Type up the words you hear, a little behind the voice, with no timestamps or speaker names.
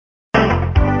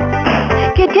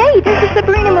Today, this is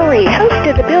Sabrina Marie, host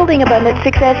of the Building Abundant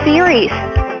Success series,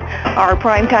 our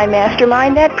primetime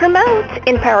mastermind that promotes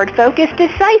empowered focus,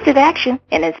 decisive action,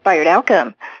 and inspired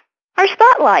outcome. Our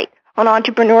spotlight on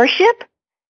entrepreneurship,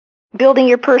 building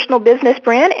your personal business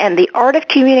brand, and the art of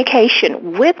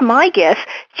communication with my guest,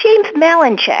 James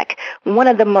Malinchak, one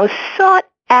of the most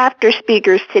sought-after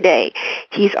speakers today.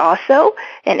 He's also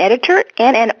an editor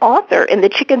and an author in the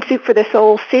Chicken Soup for the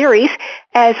Soul series,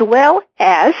 as well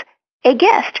as a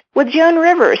guest with Joan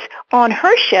Rivers on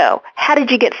her show, How Did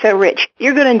You Get So Rich?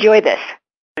 You're going to enjoy this.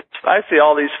 I see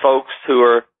all these folks who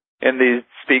are in these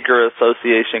speaker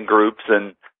association groups,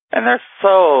 and they're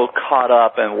so caught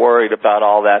up and worried about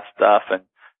all that stuff, and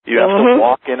you have to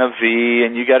walk in a V,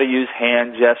 and you got to use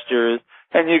hand gestures,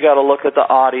 and you got to look at the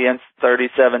audience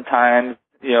 37 times,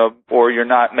 or you're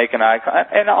not making eye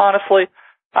contact. And honestly,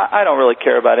 I don't really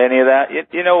care about any of that.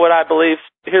 You know what I believe?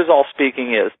 Here's all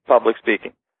speaking is, public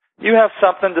speaking. You have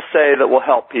something to say that will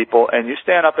help people, and you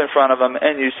stand up in front of them,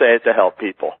 and you say it to help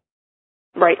people.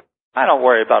 Right. I don't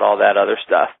worry about all that other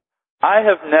stuff. I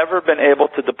have never been able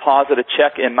to deposit a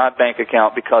check in my bank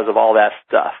account because of all that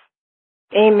stuff.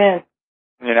 Amen.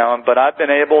 But I've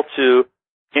been able to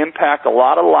impact a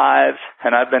lot of lives,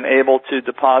 and I've been able to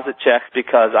deposit checks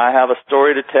because I have a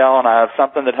story to tell, and I have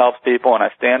something that helps people, and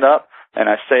I stand up, and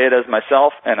I say it as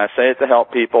myself, and I say it to help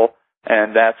people,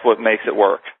 and that's what makes it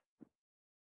work.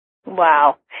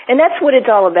 Wow. And that's what it's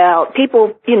all about.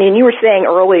 People, and you were saying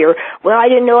earlier, well, I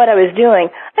didn't know what I was doing.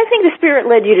 I think the Spirit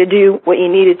led you to do what you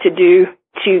needed to do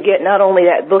to get not only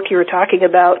that book you were talking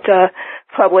about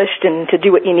published and to do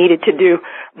what you needed to do,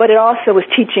 but it also was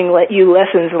teaching you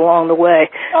lessons along the way.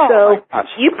 Oh, so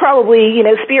you probably,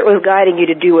 Spirit was guiding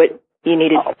you to do what you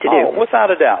needed to do.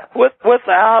 Without a doubt.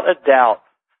 Without a doubt.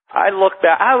 I look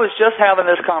back. I was just having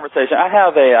this conversation. I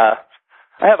have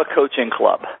a coaching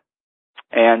club.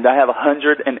 And I have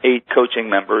 108 coaching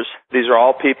members. These are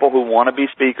all people who want to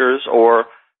be speakers, or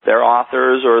they're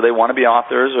authors, or they want to be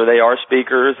authors, or they are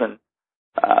speakers. And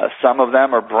some of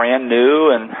them are brand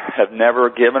new and have never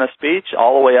given a speech,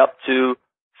 all the way up to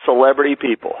celebrity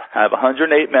people. I have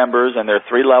 108 members, and there are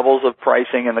 3 levels of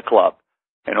pricing in the club.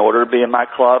 In order to be in my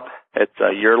club, it's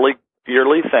a yearly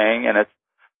thing, and it's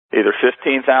either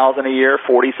 $15,000 a year,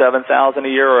 $47,000 a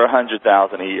year, or $100,000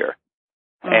 a year.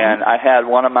 Mm-hmm. And I had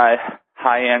one of my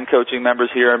high-end coaching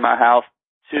members here in my house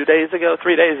 3 days ago,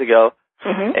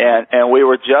 and we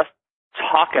were just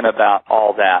talking about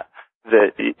all that,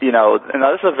 and this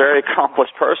is a very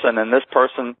accomplished person, and this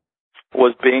person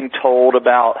was being told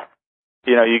about,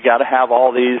 you got to have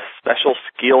all these special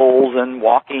skills and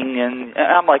walking, and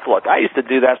I'm like, look, I used to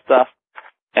do that stuff,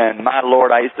 and my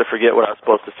Lord, I used to forget what I was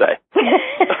supposed to say.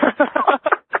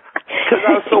 Because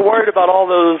I was so worried about all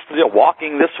those,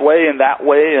 walking this way and that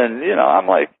way, and, I'm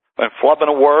like, and flubbing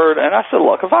a word. And I said,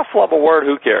 look, if I flub a word,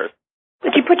 who cares?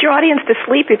 But you put your audience to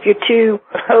sleep if you're too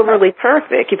overly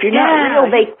perfect. If you're not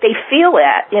real, they feel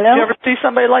that, You ever see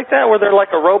somebody like that where they're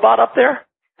like a robot up there?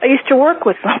 I used to work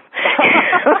with them.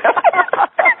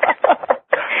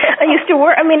 I used to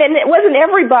work, and it wasn't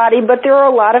everybody, but there were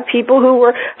a lot of people who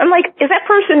were, I'm like, is that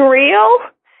person real?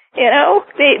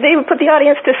 They would put the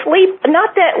audience to sleep.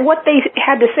 Not that what they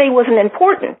had to say wasn't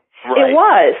important. Right. It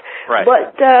was, right.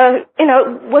 But it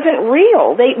wasn't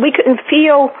real. We couldn't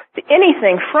feel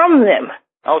anything from them.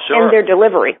 Oh, sure. In their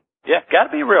delivery. Yeah, got to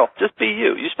be real. Just be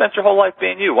you. You spent your whole life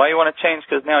being you. Why do you want to change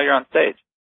because now you're on stage?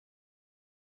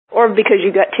 Or because you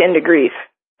got 10 degrees.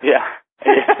 Yeah.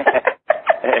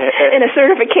 And a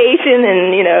certification,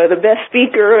 and the best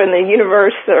speaker in the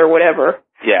universe or whatever.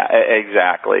 Yeah,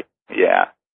 exactly. Yeah.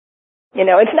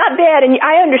 It's not bad, and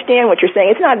I understand what you're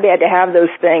saying. It's not bad to have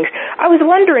those things. I was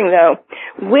wondering, though,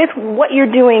 with what you're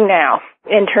doing now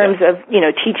in terms of,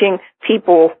 teaching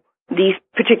people these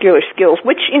particular skills,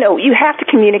 which, you have to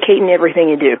communicate in everything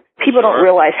you do. People don't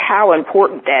realize how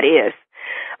important that is.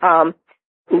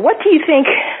 What do you think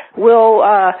will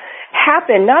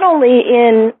happen not only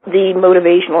in the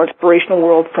motivational, inspirational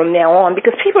world from now on,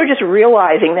 because people are just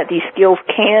realizing that these skills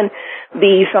can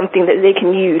be something that they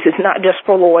can use. It's not just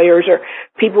for lawyers or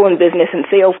people in business and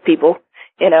salespeople.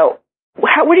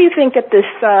 Where do you think that this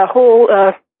whole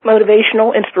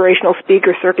motivational, inspirational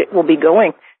speaker circuit will be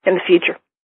going in the future?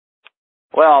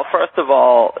 Well, first of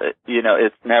all,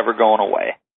 it's never going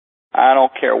away. I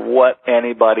don't care what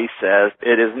anybody says.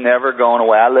 It is never going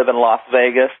away. I live in Las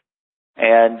Vegas.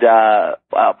 And,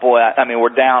 we're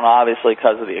down obviously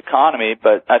because of the economy,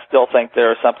 but I still think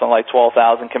there are something like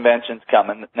 12,000 conventions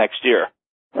coming next year.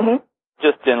 Mm-hmm.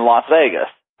 Just in Las Vegas,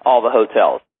 all the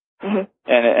hotels. Mm-hmm.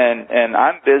 And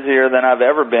I'm busier than I've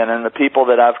ever been, and the people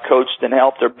that I've coached and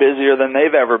helped are busier than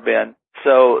they've ever been.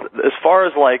 So as far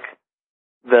as like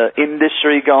the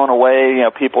industry going away. You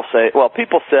know, people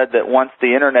said that once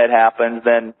the internet happens,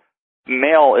 then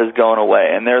mail is going away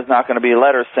and there's not going to be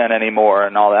letters sent anymore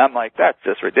and all that. I'm like, that's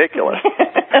just ridiculous.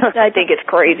 I think it's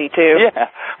crazy too. Yeah.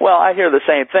 Well, I hear the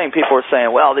same thing. People are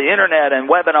saying, well, the internet and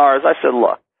webinars. I said,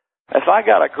 look, if I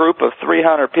got a group of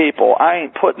 300 people, I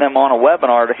ain't putting them on a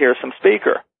webinar to hear some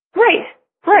speaker. Right.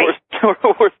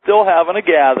 We're still having a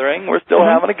gathering. We're still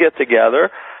having a get together,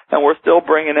 and we're still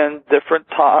bringing in different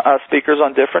speakers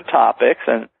on different topics.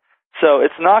 And so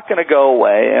it's not going to go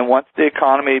away. And once the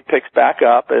economy picks back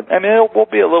up, it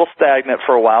will be a little stagnant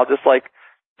for a while, just like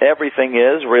everything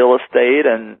is, real estate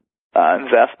and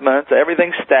investments.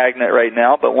 Everything's stagnant right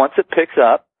now. But once it picks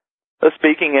up, the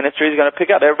speaking industry is going to pick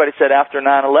up. Everybody said after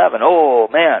 9/11, oh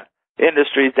man,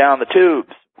 industry's down the tubes.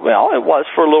 Well, it was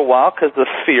for a little while because the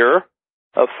fear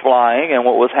of flying and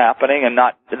what was happening and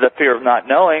not the fear of not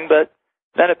knowing, but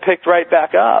then it picked right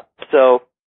back up. So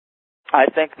I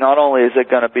think not only is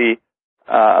it going to be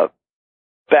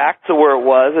back to where it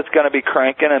was, it's going to be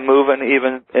cranking and moving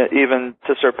even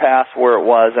to surpass where it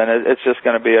was, and it's just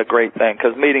going to be a great thing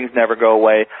because meetings never go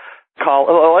away.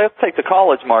 Let's take the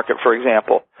college market, for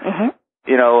example. Mm-hmm.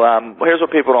 You know, here's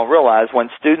what people don't realize. When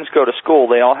students go to school,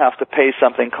 they all have to pay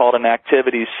something called an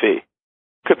activities fee.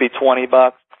 Could be $20,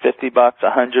 $50,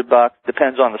 $100,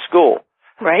 depends on the school.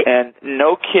 Right. And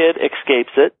no kid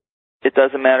escapes it. It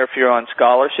doesn't matter if you're on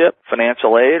scholarship,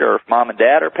 financial aid, or if mom and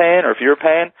dad are paying, or if you're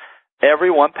paying.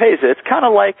 Everyone pays it. It's kind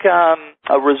of like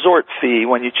a resort fee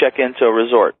when you check into a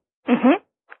resort.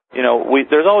 Mm-hmm. You know,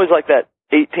 there's always like that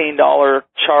 $18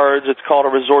 charge. It's called a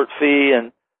resort fee,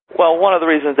 and well, one of the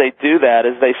reasons they do that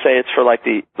is they say it's for like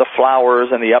the flowers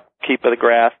and the upkeep of the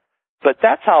grass. But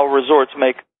that's how resorts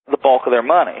make the bulk of their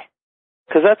money,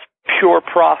 because that's pure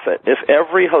profit. If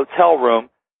every hotel room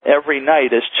every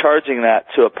night is charging that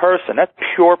to a person, that's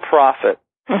pure profit.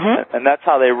 Mm-hmm. And that's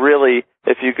how they really,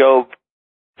 if you go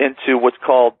into what's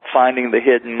called finding the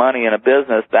hidden money in a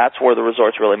business, that's where the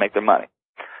resorts really make their money.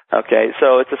 Okay,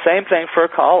 so it's the same thing for a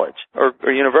college or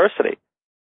university.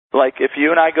 Like if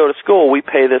you and I go to school, we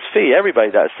pay this fee.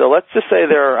 Everybody does. So let's just say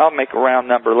I'll make a round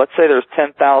number. Let's say there's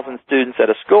 10,000 students at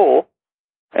a school,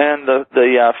 and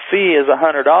the fee is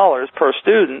 $100 per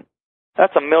student.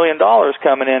 That's $1 million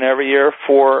coming in every year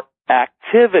for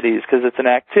activities, because it's an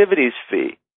activities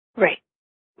fee. Right.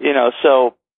 You know,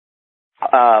 so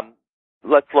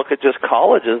let's look at just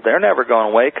colleges. They're never going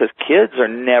away because kids are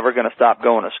never going to stop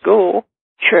going to school.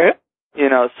 True. You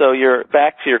know, so you're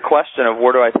back to your question of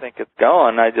where do I think it's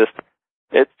going.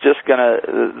 It's just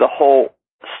the whole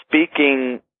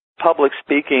public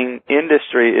speaking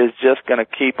industry is just going to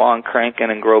keep on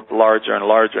cranking and grow larger and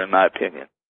larger, in my opinion.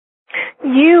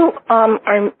 You are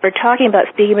talking about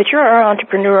speaking, but you're an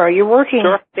entrepreneur. You're working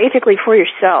basically for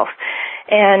yourself.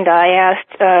 And I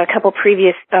asked a couple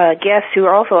previous guests who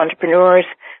are also entrepreneurs,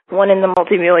 one in the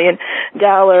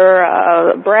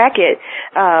multi-million-dollar bracket.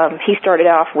 He started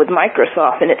off with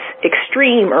Microsoft in its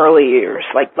extreme early years,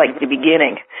 like the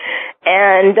beginning.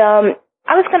 And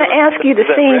I was going to ask you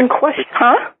the same question.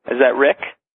 Huh? Is that Rick?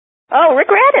 Oh, Rick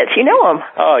Raditz. You know him.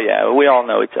 Oh, yeah. We all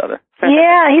know each other.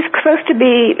 Yeah, he's supposed to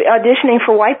be auditioning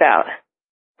for Wipeout.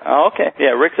 Oh, okay.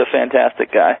 Yeah, Rick's a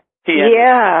fantastic guy.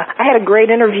 Yeah, I had a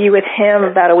great interview with him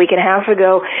about a week and a half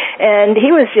ago, and he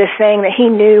was just saying that he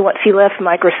knew once he left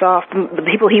Microsoft, the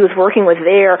people he was working with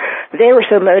there, they were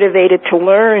so motivated to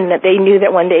learn that they knew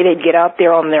that one day they'd get out there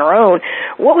on their own.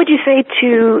 What would you say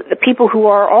to the people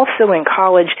who are also in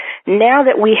college, now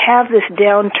that we have this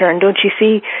downturn, don't you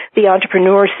see the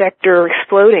entrepreneur sector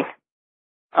exploding?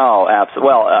 Oh,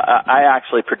 absolutely. Well, I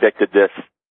actually predicted this,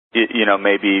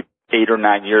 maybe 8 or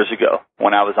 9 years ago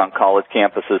when I was on college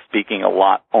campuses speaking a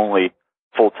lot, only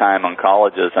full-time on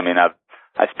colleges. I mean, I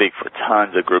speak for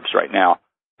tons of groups right now,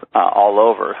 all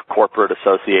over, corporate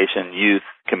association, youth,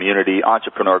 community,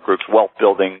 entrepreneur groups, wealth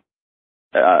building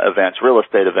events, real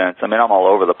estate events. I mean, I'm all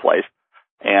over the place.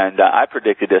 And I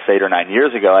predicted this 8 or 9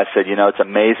 years ago. I said, it's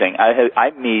amazing.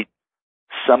 I meet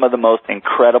some of the most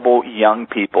incredible young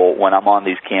people when I'm on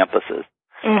these campuses.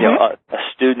 Mm-hmm. A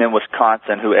student in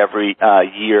Wisconsin who every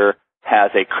year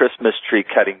has a Christmas tree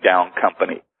cutting down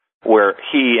company where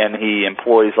he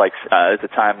employs at the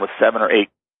time with 7 or 8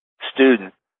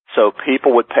 students. So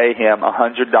people would pay him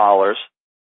 $100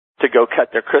 to go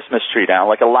cut their Christmas tree down,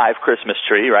 like a live Christmas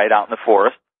tree, right, out in the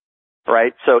forest,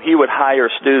 right? So he would hire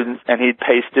students and he'd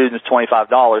pay students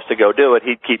 $25 to go do it.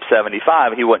 He'd keep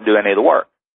 $75. He wouldn't do any of the work.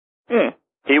 Mm.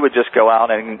 He would just go out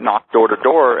and knock door to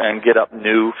door and get up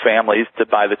new families to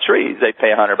buy the trees. They'd pay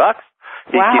 $100.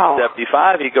 He'd keep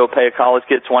 $75. He'd go pay a college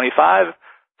kid $25.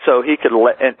 So he could,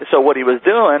 and so what he was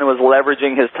doing was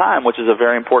leveraging his time, which is a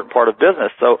very important part of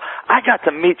business. So I got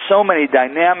to meet so many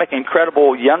dynamic,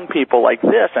 incredible young people like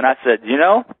this, and I said, you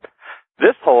know,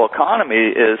 this whole economy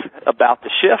is about to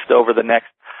shift over the next,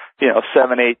 7,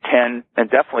 8, 10, and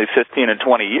definitely 15 and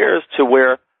 20 years to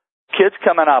where kids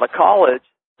coming out of college,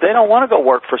 they don't want to go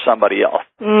work for somebody else.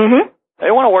 Mm-hmm. They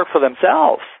want to work for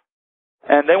themselves.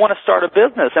 And they want to start a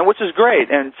business, and which is great.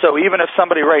 And so even if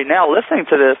somebody right now listening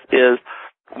to this is,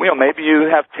 maybe you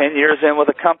have 10 years in with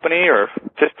a company or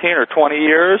 15 or 20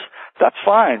 years, that's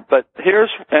fine. But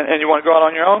and you want to go out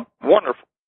on your own? Wonderful.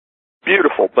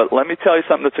 Beautiful. But let me tell you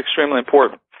something that's extremely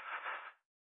important.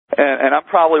 And I'm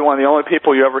probably one of the only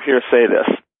people you ever hear say this.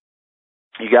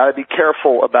 You got to be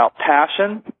careful about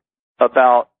passion,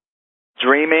 about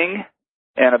dreaming,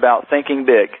 and about thinking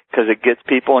big, because it gets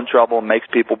people in trouble and makes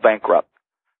people bankrupt.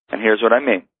 And here's what I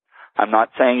mean. I'm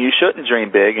not saying you shouldn't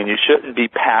dream big and you shouldn't be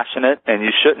passionate and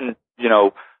you shouldn't,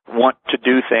 want to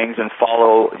do things and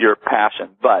follow your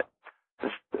passion. But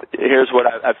here's what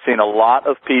I've seen a lot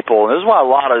of people, and this is why a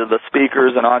lot of the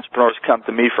speakers and entrepreneurs come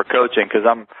to me for coaching, because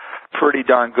I'm pretty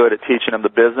darn good at teaching them the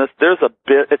business.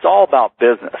 It's all about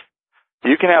business.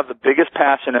 You can have the biggest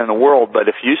passion in the world, but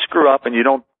if you screw up and you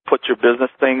don't put your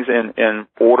business things in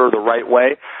order the right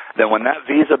way, then when that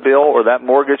Visa bill or that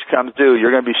mortgage comes due,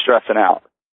 you're going to be stressing out.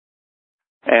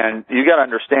 And you got to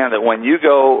understand that when you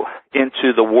go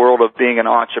into the world of being an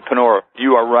entrepreneur,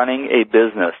 you are running a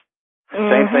business. Mm-hmm.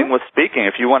 Same thing with speaking.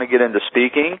 If you want to get into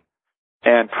speaking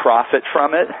and profit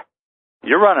from it,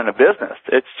 you're running a business.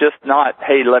 It's just not,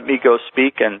 hey, let me go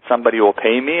speak and somebody will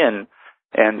pay me and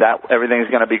that everything's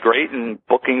going to be great and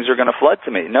bookings are going to flood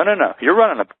to me. No. You're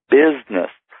running a business.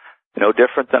 No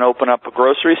different than open up a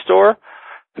grocery store.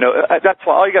 That's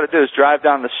why all you got to do is drive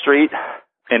down the street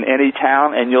in any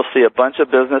town and you'll see a bunch of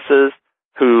businesses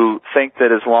who think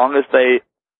that as long as they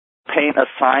paint a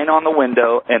sign on the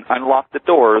window and unlock the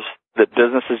doors, that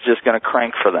business is just going to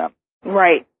crank for them.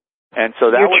 Right. And so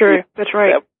that That's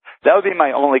right. That would be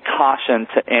my only caution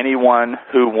to anyone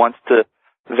who wants to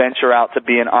venture out to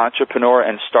be an entrepreneur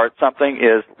and start something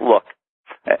is, look,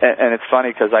 and it's funny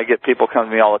because I get people come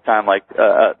to me all the time, like,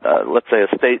 let's say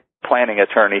a state planning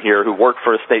attorney here who worked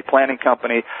for a state planning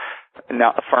company,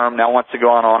 now a firm, now wants to go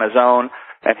on his own,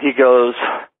 and he goes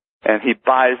and he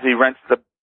rents the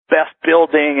best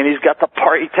building, and he's got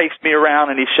he takes me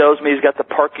around and he shows me he's got the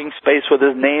parking space with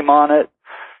his name on it,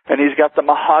 and he's got the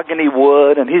mahogany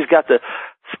wood, and he's got the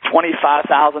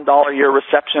 $25,000 a year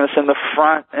receptionist in the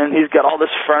front, and he's got all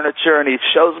this furniture, and he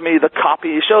shows me the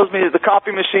copy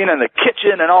machine and the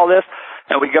kitchen and all this,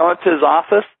 and we go into his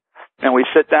office and we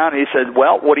sit down and he said,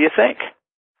 well, what do you think?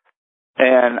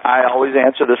 And I always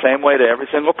answer the same way to every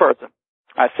single person.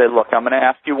 I said, look, I'm going to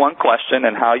ask you one question,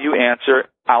 and how you answer,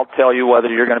 I'll tell you whether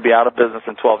you're going to be out of business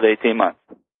in 12 to 18 months.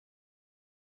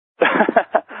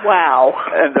 Wow.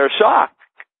 And they're shocked.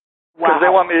 Because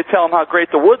they want me to tell them how great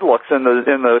the wood looks in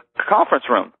the conference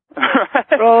room.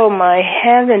 Oh, my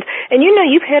heavens. And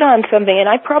you've hit on something, and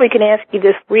I probably can ask you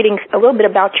this reading a little bit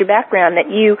about your background, that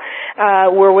you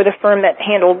were with a firm that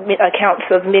handled accounts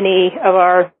of many of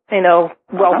our,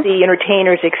 wealthy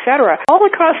entertainers, etc. All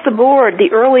across the board,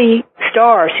 the early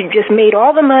stars who just made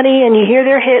all the money, and you hear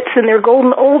their hits and their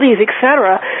golden oldies,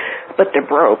 etc., but they're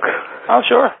broke. Oh,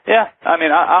 sure. Yeah. I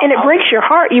mean, and it breaks your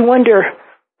heart. You wonder,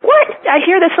 what? I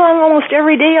hear the song almost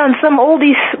every day on some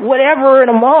oldies whatever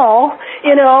in a mall,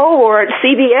 or at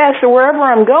CVS or wherever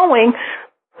I'm going.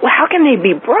 Well, how can they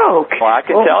be broke? Well, I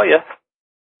can tell you.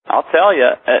 I'll tell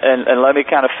you. And let me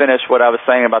kind of finish what I was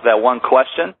saying about that one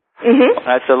question. Mm-hmm.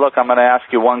 I said, look, I'm going to ask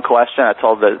you one question. I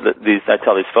tell these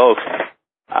folks,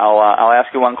 I'll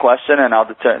ask you one question, and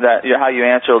how you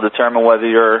answer will determine whether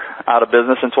you're out of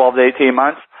business in 12 to 18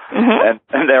 months. Mm-hmm.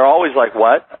 And they're always like,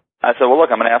 what? I said, well,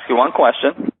 look, I'm going to ask you one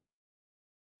question,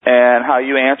 and how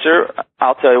you answer,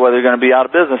 I'll tell you whether you're going to be out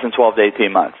of business in 12 to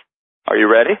 18 months. Are you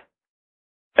ready?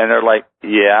 And they're like,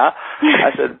 yeah.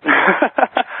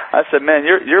 I said, man,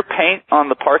 your paint on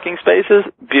the parking spaces,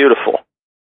 beautiful.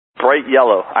 Bright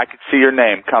yellow. I could see your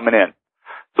name coming in.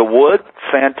 The wood,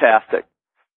 fantastic.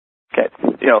 Okay.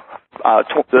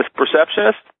 This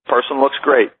receptionist, person looks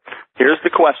great. Here's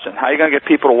the question. How are you going to get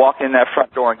people to walk in that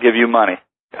front door and give you money?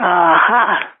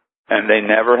 Uh-huh. And they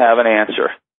never have an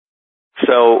answer.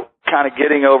 So kind of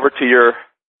getting over to your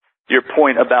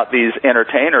point about these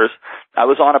entertainers, I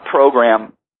was on a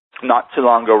program not too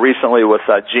long ago recently with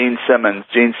Gene Simmons.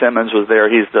 Gene Simmons was there.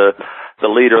 He's the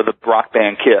leader of the rock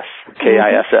band KISS,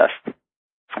 K-I-S-S.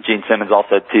 Mm-hmm. Gene Simmons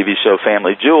also had a TV show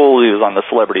Family Jewel. He was on The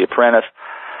Celebrity Apprentice.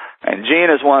 And Gene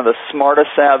is one of the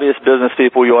smartest, savviest business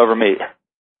people you'll ever meet.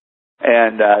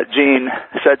 And Gene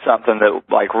said something that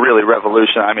like really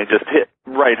revolutionized. I mean, just hit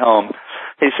right home.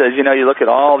 He says, you know, you look at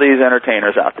all these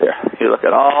entertainers out there. You look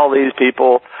at all these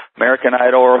people, American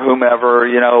Idol or whomever,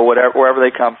 you know, whatever, wherever they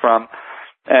come from,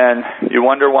 and you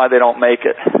wonder why they don't make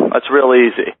it. That's real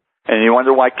easy. And you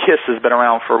wonder why KISS has been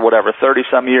around for whatever,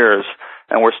 30-some years,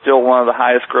 and we're still one of the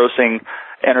highest-grossing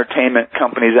entertainment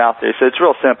companies out there. So it's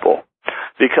real simple.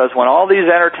 Because when all these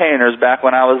entertainers, back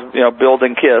when I was, you know,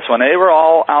 building KISS, when they were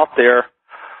all out there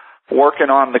working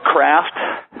on the craft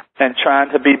and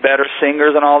trying to be better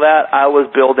singers and all that, I was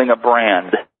building a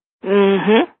brand.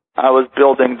 Mm-hmm. I was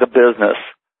building the business.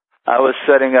 I was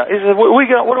setting up. He said, what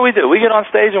do we do? We get on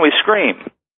stage and we scream.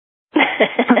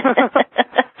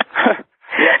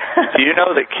 Do you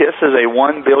know that KISS is a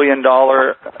 $1 billion,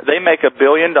 they make $1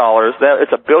 billion,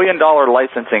 it's a $1 billion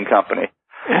licensing company.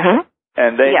 Mm-hmm.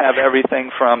 And they have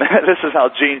everything from, this is how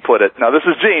Gene put it. Now, this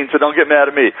is Gene, so don't get mad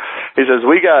at me. He says,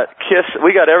 we got KISS,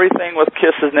 we got everything with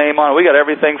KISS's name on it. We got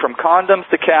everything from condoms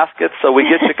to caskets, so we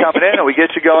get you coming in and we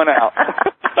get you going out.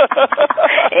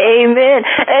 Amen.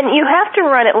 And you have to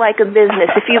run it like a business.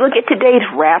 If you look at today's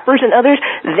rappers and others,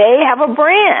 they have a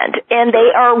brand. And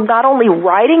they are not only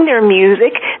writing their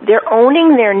music, they're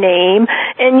owning their name.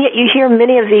 And yet you hear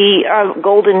many of the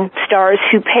golden stars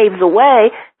who paved the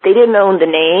way, they didn't own the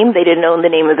name. They didn't own the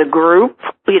name of the group.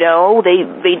 You know, they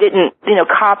didn't, you know,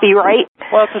 copyright.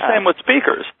 Well, it's the same with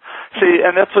speakers. See,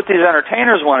 and that's what these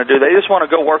entertainers want to do. They just want to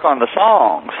go work on the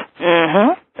songs.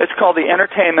 Mm-hmm. It's called the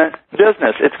entertainment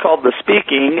business. It's called the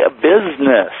speaking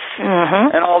business.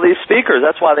 Mm-hmm. And all these speakers,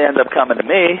 that's why they end up coming to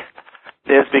me,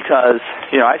 is because,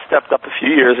 you know, I stepped up a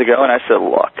few years ago and I said,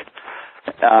 look,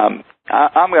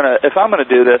 if I'm gonna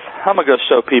do this, I'm gonna go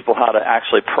show people how to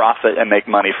actually profit and make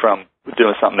money from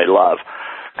doing something they love.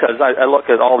 Because I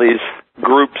look at all these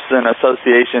groups and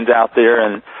associations out there,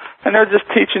 and they're just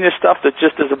teaching you stuff that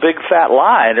just is a big fat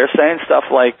lie. They're saying stuff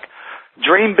like,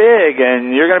 dream big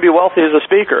and you're going to be wealthy as a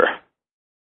speaker.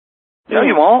 No,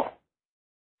 you won't.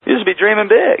 You just be dreaming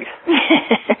big.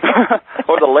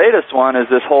 Or the latest one is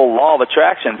this whole law of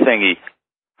attraction thingy.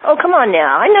 Oh, come on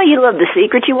now. I know you love The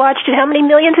Secret. You watched it how many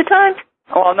millions of times?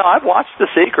 Well, no, I've watched The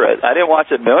Secret. I didn't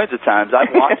watch it millions of times.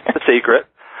 I've watched The Secret.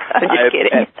 I'm just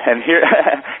kidding. And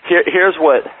here's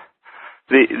what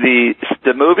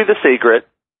the movie The Secret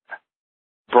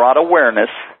brought awareness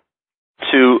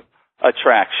to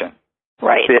attraction.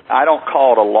 Right. See, I don't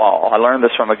call it a law. I learned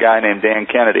this from a guy named Dan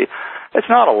Kennedy. It's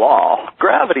not a law.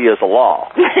 Gravity is a law.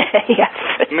 Yes.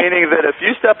 Meaning that if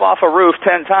you step off a roof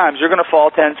 10 times, you're going to fall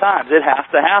 10 times. It has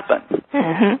to happen.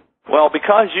 Mm-hmm. Well,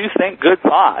 because you think good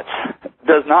thoughts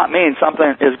does not mean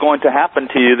something is going to happen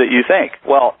to you that you think.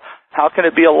 Well, how can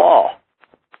it be a law?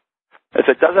 If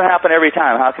it doesn't happen every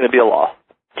time, how can it be a law?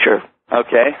 True.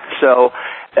 Okay, so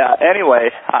anyway,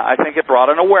 I think it brought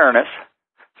an awareness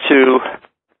to,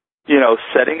 you know,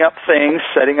 setting up things,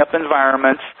 setting up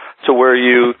environments to where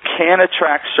you can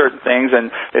attract certain things.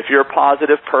 And if you're a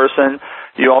positive person,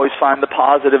 you always find the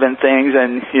positive in things,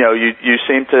 and, you know, you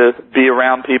seem to be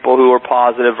around people who are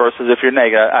positive versus if you're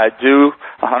negative. I do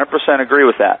 100% agree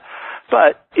with that.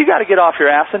 But you got to get off your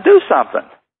ass and do something.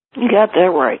 You got that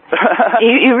right.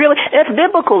 you really, that's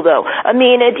biblical though. I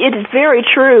mean, it's very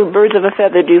true. Birds of a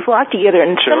feather do flock together.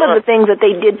 And sure. Some of the things that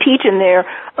they did teach in there,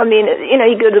 I mean, you know,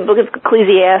 you go to the book of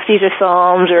Ecclesiastes or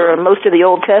Psalms or most of the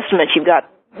Old Testament, you've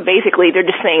got basically they're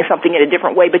just saying something in a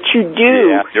different way, but you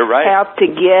do you're right. have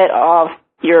to get off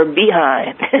your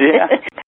behind. Yeah.